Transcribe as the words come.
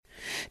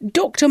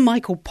Dr.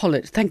 Michael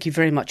Pollitt, thank you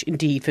very much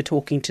indeed for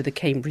talking to the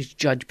Cambridge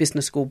Judge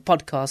Business School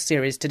podcast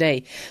series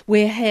today.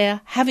 We're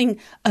here having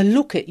a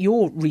look at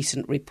your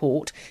recent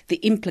report, The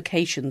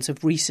Implications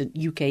of Recent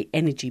UK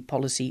Energy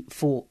Policy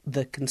for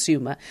the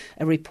Consumer,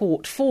 a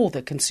report for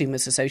the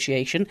Consumers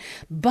Association.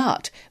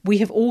 But we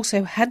have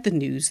also had the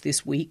news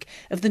this week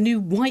of the new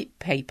white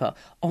paper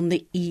on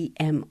the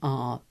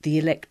EMR, the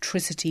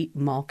Electricity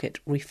Market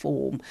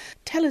Reform.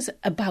 Tell us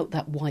about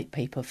that white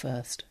paper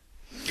first.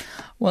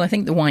 Well, I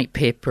think the white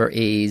paper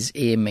is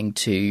aiming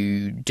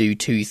to do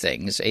two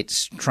things.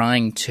 It's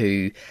trying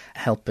to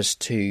help us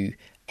to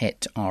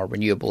hit our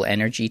renewable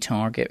energy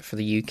target for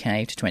the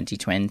UK to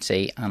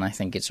 2020, and I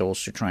think it's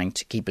also trying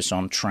to keep us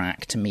on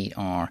track to meet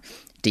our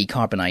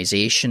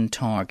decarbonisation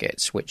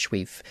targets, which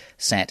we've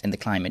set in the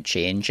Climate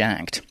Change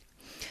Act.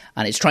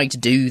 And it's trying to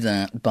do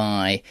that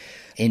by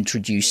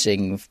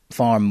introducing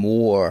far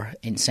more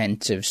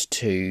incentives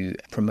to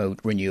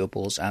promote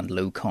renewables and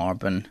low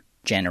carbon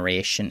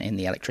generation in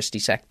the electricity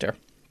sector.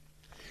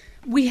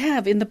 We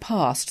have in the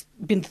past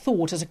been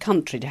thought as a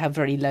country to have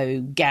very low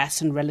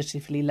gas and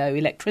relatively low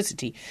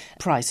electricity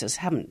prices,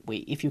 haven't we,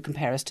 if you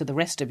compare us to the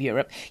rest of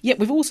Europe? Yet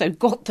we've also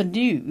got the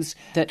news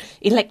that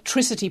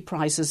electricity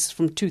prices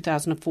from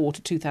 2004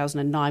 to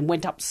 2009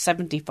 went up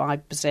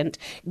 75%,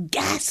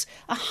 gas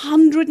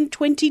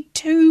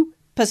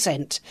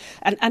 122%,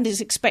 and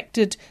is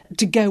expected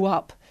to go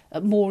up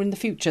more in the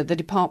future. The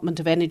Department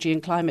of Energy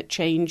and Climate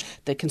Change,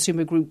 the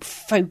consumer group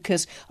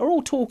Focus, are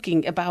all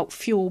talking about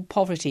fuel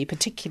poverty,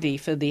 particularly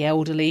for the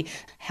elderly,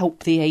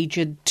 help the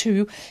aged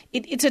too.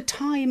 It's a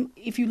time,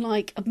 if you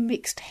like, of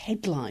mixed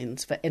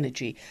headlines for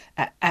energy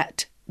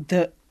at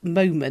the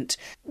moment.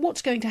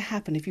 What's going to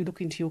happen if you look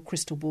into your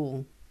crystal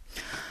ball?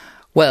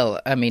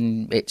 Well, I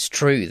mean, it's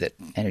true that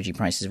energy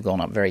prices have gone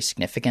up very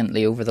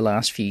significantly over the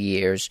last few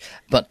years,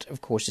 but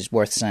of course it's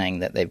worth saying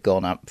that they've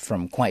gone up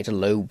from quite a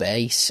low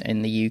base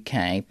in the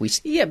UK.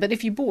 Yeah, but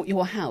if you bought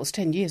your house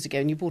 10 years ago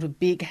and you bought a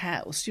big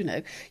house,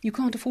 you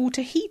can't afford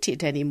to heat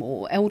it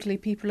anymore. Elderly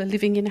people are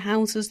living in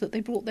houses that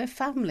they brought their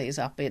families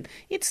up in.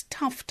 It's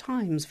tough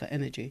times for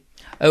energy.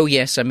 Oh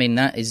yes, I mean,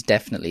 that is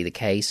definitely the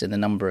case, and the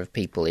number of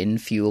people in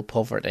fuel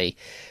poverty,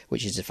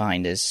 which is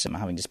defined as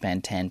having to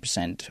spend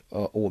 10%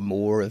 or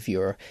more of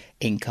your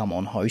income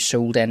on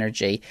household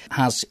energy,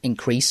 has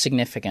increased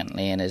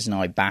significantly and is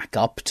now back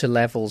up to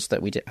levels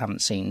that we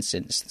haven't seen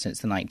since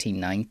the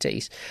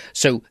 1990s.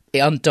 So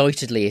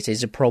undoubtedly it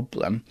is a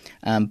problem,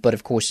 but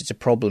of course it's a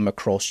problem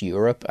across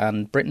Europe,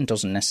 and Britain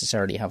doesn't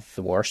necessarily have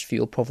the worst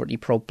fuel poverty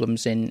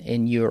problems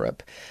in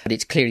Europe, but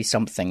it's clearly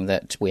something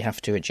that we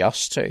have to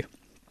adjust to.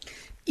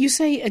 You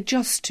say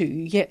adjust to,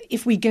 yet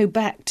if we go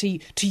back to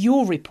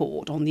your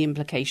report on the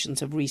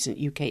implications of recent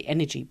UK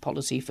energy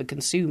policy for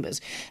consumers,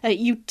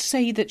 you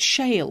say that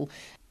shale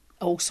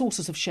or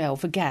sources of shale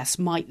for gas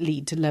might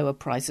lead to lower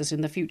prices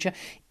in the future.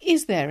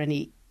 Is there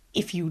any,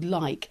 if you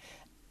like,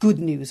 good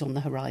news on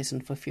the horizon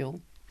for fuel?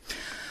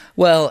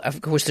 Well,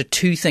 of course, there are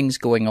two things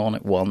going on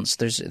at once.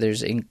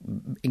 There's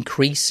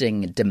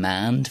increasing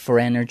demand for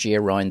energy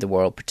around the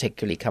world,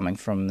 particularly coming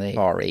from the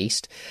Far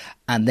East.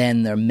 And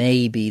then there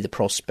may be the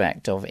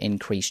prospect of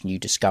increased new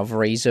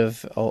discoveries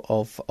of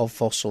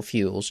fossil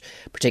fuels,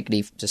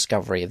 particularly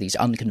discovery of these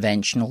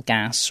unconventional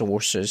gas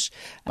sources,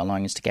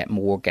 allowing us to get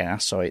more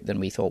gas out than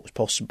we thought was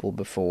possible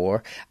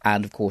before.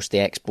 And, of course,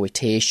 the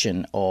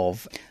exploitation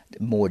of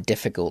more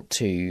difficult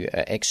to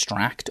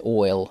extract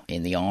oil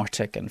in the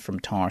Arctic and from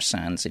tar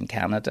sands in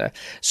Canada.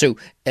 So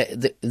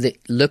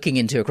looking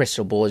into a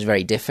crystal ball is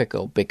very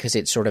difficult, because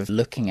it's sort of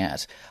looking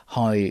at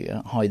how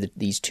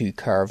these two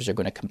curves are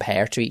going to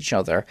compare to each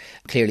other.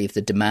 Clearly, if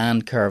the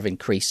demand curve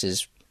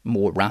increases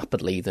more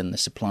rapidly than the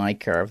supply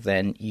curve,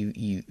 then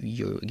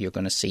you're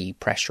going to see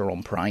pressure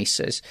on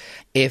prices.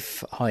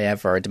 If,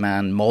 however,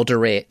 demand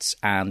moderates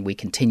and we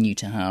continue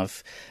to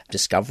have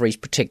discoveries,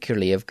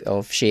 particularly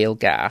of shale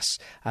gas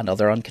and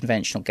other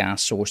unconventional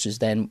gas sources,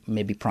 then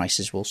maybe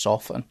prices will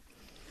soften.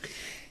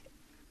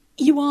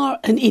 You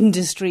are an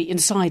industry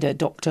insider,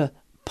 Dr.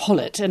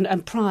 Pollitt,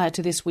 and prior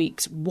to this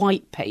week's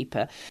white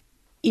paper,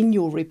 in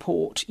your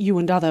report, you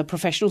and other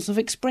professionals have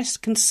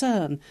expressed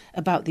concern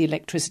about the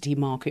electricity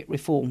market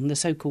reform, the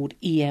so-called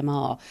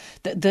EMR,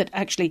 that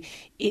actually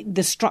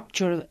the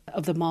structure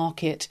of the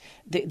market,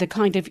 the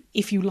kind of,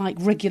 if you like,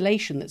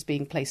 regulation that's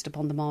being placed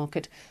upon the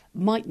market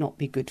might not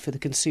be good for the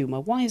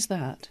consumer. Why is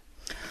that?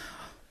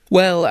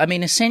 Well, I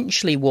mean,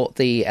 essentially what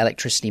the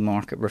electricity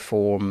market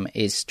reform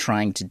is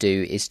trying to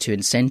do is to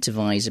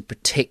incentivise a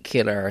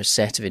particular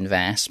set of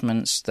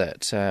investments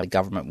that the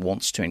government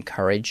wants to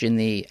encourage in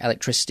the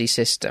electricity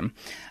system.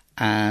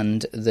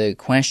 And the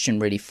question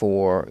really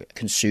for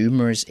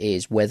consumers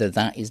is whether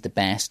that is the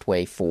best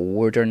way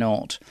forward or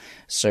not.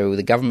 So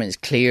the government is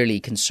clearly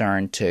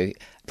concerned to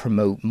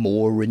promote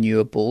more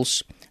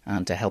renewables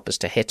and to help us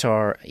to hit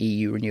our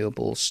EU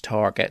renewables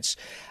targets.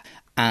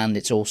 And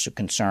it's also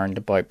concerned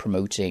about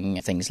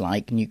promoting things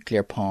like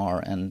nuclear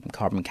power and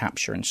carbon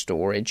capture and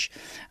storage.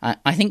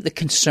 I think the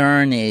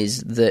concern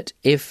is that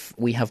if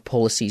we have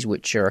policies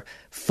which are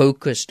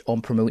focused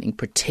on promoting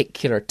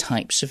particular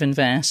types of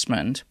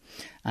investment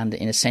and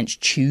in a sense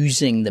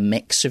choosing the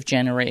mix of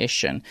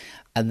generation,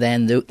 and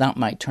then that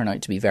might turn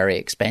out to be very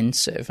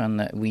expensive, and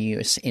that we,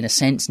 in a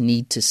sense,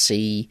 need to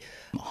see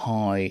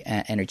how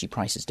energy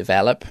prices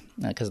develop,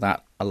 because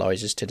that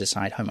allows us to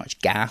decide how much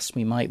gas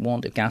we might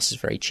want. If gas is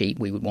very cheap,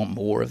 we would want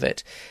more of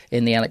it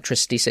in the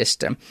electricity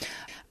system.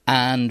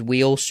 And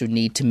we also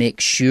need to make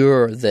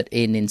sure that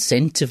in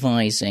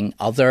incentivising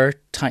other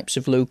types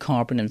of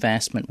low-carbon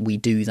investment, we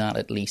do that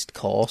at least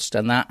cost.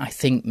 And that, I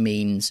think,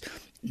 means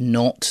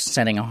not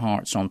setting our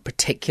hearts on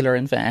particular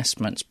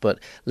investments, but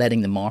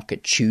letting the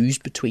market choose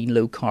between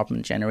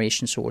low-carbon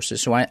generation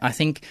sources. So I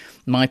think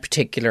my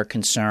particular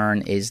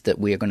concern is that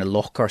we are going to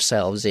lock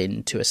ourselves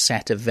into a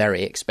set of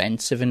very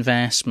expensive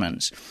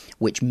investments,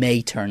 which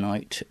may turn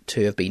out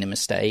to have been a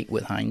mistake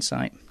with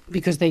hindsight.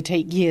 Because they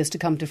take years to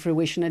come to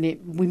fruition,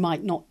 and we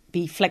might not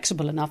be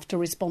flexible enough to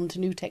respond to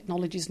new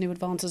technologies, new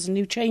advances and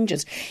new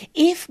changes.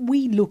 If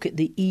we look at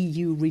the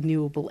EU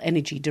Renewable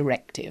Energy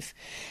Directive,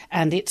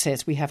 and it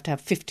says we have to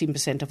have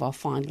 15% of our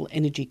final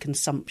energy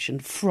consumption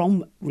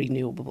from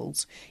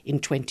renewables in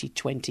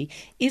 2020,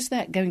 is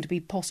that going to be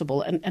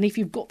possible? And if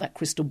you've got that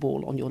crystal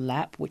ball on your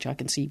lap, which I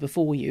can see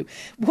before you,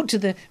 what do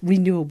the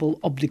renewable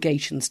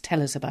obligations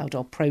tell us about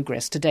our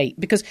progress to date?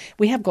 Because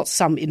we have got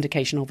some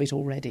indication of it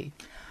already.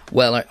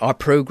 Well, our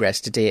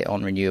progress to date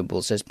on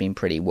renewables has been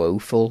pretty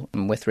woeful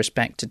with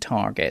respect to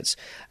targets.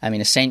 I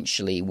mean,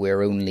 essentially,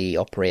 we're only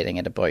operating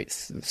at about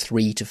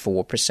 3 to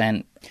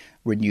 4%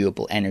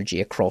 renewable energy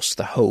across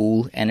the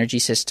whole energy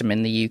system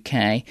in the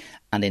UK.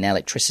 And in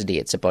electricity,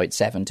 it's about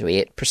 7 to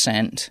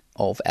 8%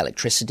 of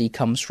electricity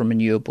comes from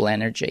renewable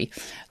energy.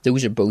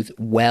 Those are both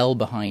well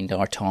behind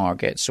our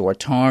targets. So our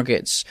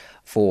targets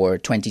for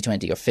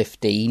 2020 are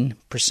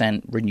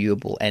 15%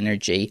 renewable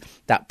energy.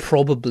 That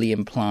probably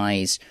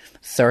implies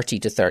 30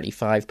 to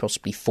 35,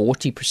 possibly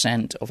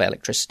 40% of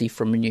electricity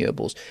from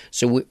renewables.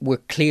 So we're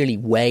clearly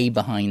way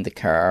behind the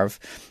curve.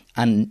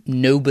 And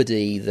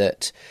nobody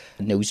that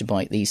knows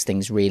about these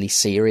things really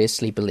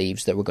seriously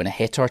believes that we're going to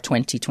hit our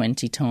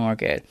 2020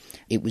 target.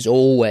 It was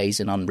always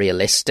an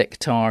unrealistic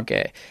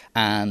target,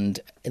 and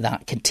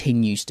that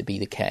continues to be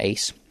the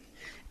case.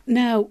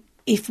 Now,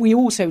 if we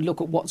also look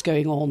at what's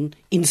going on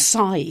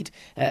inside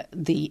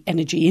the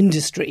energy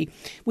industry,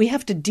 we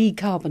have to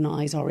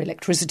decarbonise our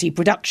electricity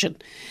production.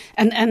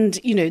 And,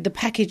 you know, the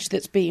package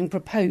that's being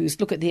proposed,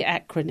 look at the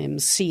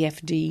acronyms,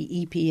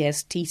 CFD,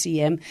 EPS,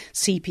 TCM,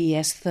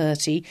 CPS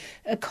 30,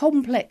 a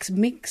complex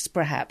mix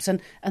perhaps,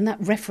 and that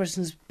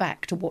references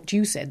back to what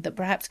you said, that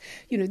perhaps,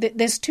 you know,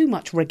 there's too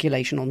much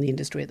regulation on the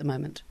industry at the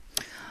moment.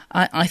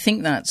 I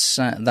think that's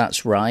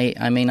right.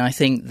 I mean, I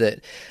think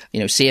that, you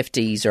know,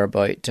 CFDs are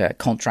about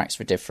contracts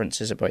for difference,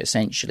 is about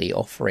essentially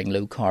offering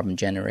low carbon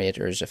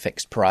generators a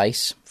fixed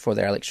price for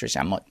their electricity,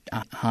 a much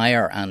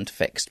higher and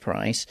fixed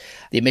price.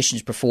 The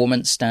emissions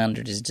performance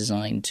standard is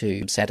designed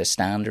to set a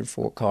standard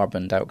for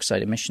carbon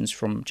dioxide emissions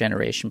from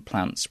generation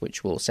plants,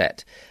 which will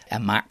set a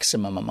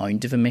maximum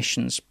amount of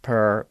emissions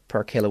per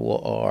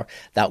kilowatt hour.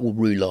 That will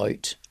rule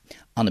out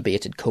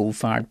unabated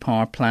coal-fired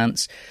power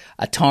plants.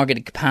 A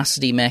targeted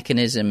capacity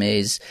mechanism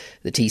is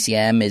the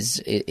TCM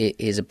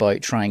is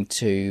about trying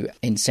to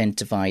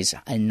incentivise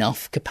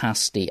enough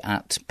capacity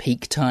at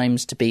peak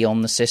times to be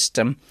on the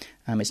system.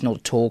 It's not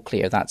at all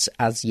clear that's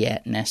as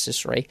yet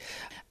necessary.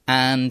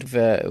 And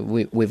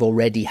we've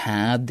already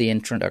had the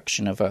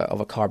introduction of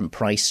a carbon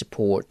price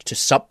support to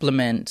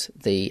supplement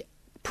the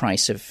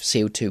price of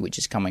CO2 which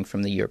is coming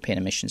from the European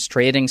emissions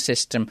trading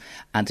system,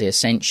 and to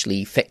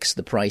essentially fix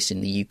the price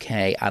in the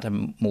UK at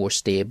a more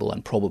stable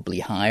and probably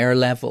higher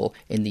level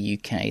in the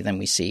UK than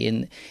we see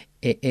in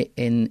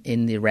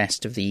the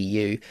rest of the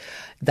EU.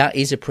 That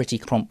is a pretty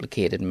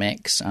complicated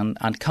mix,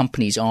 and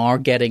companies are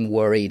getting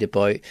worried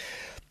about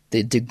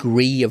the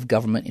degree of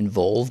government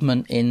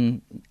involvement in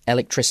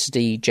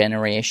electricity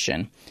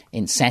generation,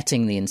 in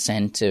setting the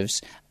incentives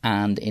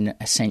and in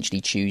essentially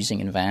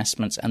choosing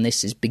investments. And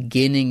this is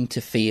beginning to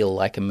feel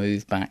like a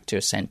move back to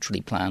a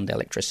centrally planned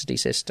electricity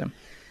system.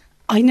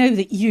 I know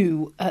that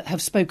you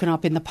have spoken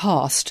up in the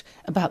past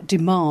about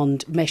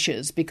demand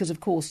measures because, of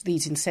course,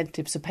 these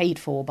incentives are paid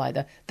for by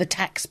the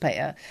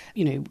taxpayer.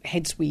 You know,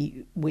 heads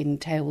we win,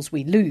 tails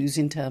we lose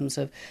in terms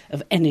of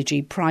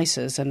energy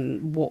prices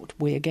and what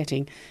we're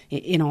getting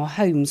in our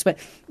homes. But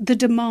the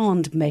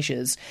demand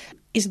measures,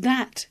 is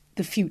that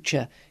the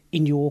future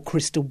in your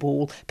crystal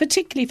ball,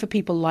 particularly for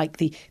people like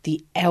the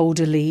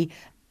elderly,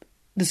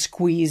 the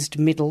squeezed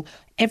middle,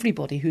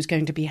 everybody who's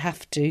going to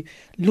have to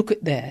look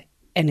at their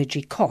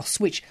energy costs,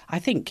 which I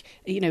think,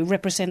 you know,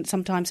 represent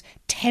sometimes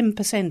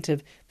 10%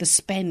 of the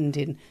spend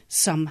in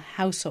some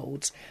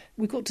households.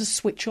 We've got to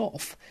switch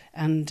off,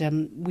 and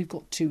we've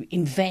got to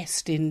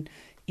invest in,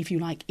 if you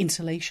like,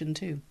 insulation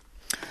too.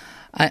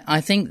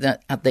 I think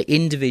that at the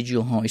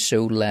individual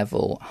household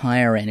level,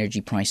 higher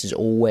energy prices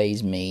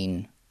always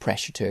mean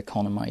pressure to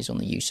economise on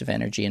the use of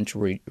energy and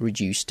to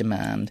reduce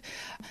demand,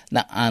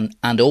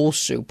 and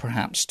also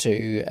perhaps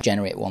to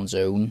generate one's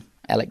own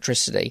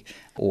electricity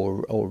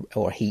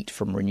or heat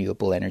from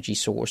renewable energy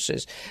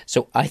sources.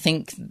 So I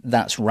think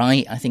that's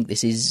right. I think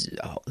this is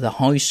the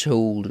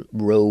household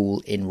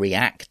role in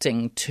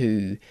reacting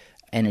to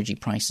energy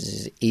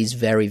prices is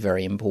very,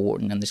 very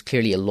important, and there's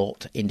clearly a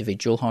lot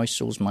individual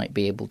households might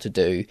be able to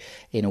do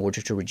in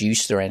order to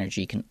reduce their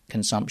energy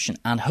consumption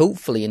and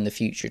hopefully in the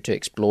future to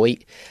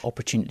exploit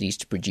opportunities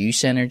to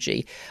produce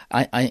energy.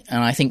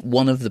 I think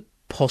one of the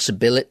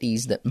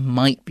possibilities that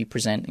might be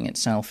presenting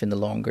itself in the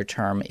longer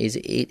term is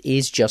it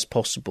is just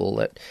possible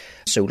that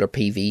solar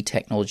PV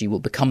technology will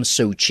become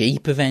so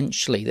cheap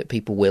eventually that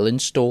people will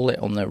install it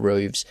on their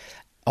roofs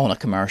on a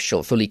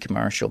fully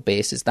commercial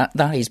basis.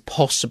 That is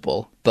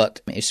possible,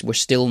 but we're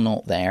still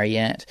not there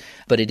yet.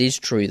 But it is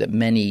true that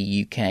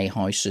many UK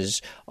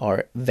houses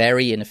are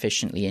very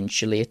inefficiently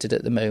insulated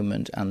at the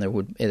moment, and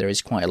there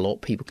is quite a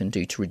lot people can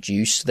do to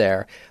reduce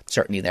their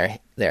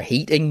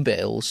heating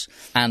bills,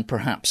 and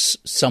perhaps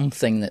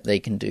something that they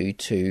can do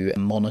to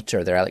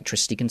monitor their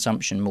electricity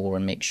consumption more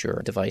and make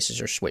sure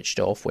devices are switched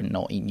off when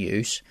not in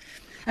use.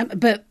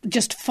 But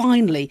just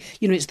finally,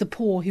 it's the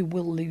poor who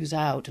will lose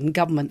out, and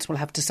governments will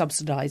have to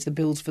subsidise the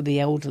bills for the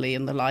elderly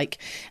and the like,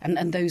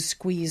 and those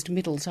squeezed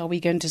middles. Are we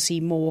going to see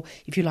more,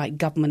 if you like,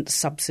 government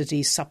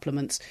subsidies,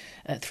 supplements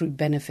through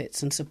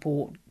benefits and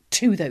support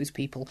to those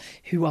people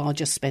who are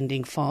just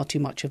spending far too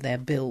much of their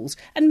bills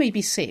and may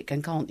be sick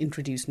and can't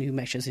introduce new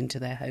measures into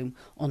their home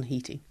on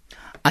heating?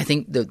 I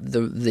think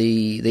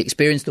the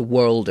experience the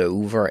world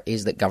over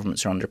is that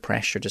governments are under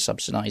pressure to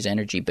subsidise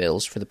energy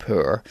bills for the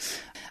poor.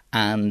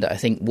 And I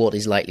think what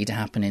is likely to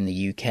happen in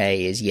the UK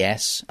is,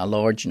 yes, a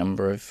large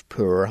number of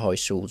poorer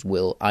households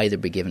will either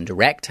be given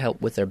direct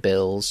help with their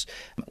bills,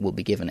 will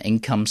be given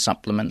income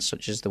supplements,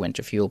 such as the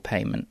winter fuel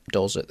payment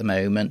does at the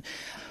moment,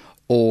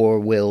 or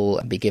will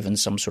be given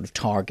some sort of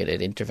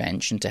targeted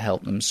intervention to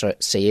help them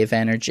save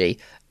energy.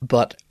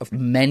 But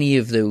many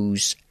of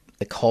those,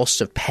 the costs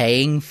of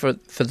paying for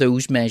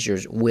those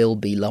measures will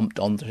be lumped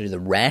onto the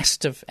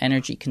rest of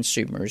energy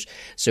consumers.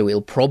 So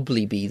it'll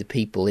probably be the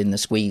people in the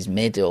squeezed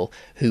middle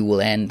who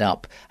will end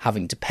up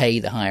having to pay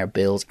the higher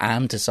bills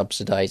and to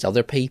subsidise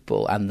other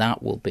people, and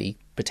that will be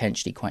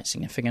potentially quite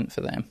significant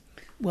for them.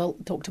 Well,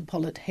 Dr.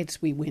 Pollitt,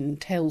 heads we win,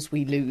 tails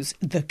we lose,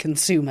 the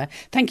consumer.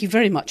 Thank you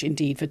very much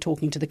indeed for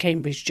talking to the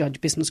Cambridge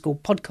Judge Business School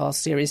podcast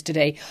series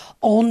today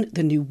on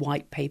the new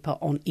white paper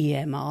on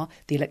EMR,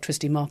 the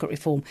electricity market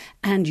reform,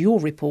 and your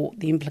report,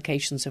 the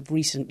implications of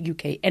recent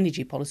UK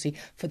energy policy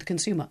for the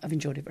consumer. I've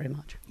enjoyed it very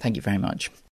much. Thank you very much.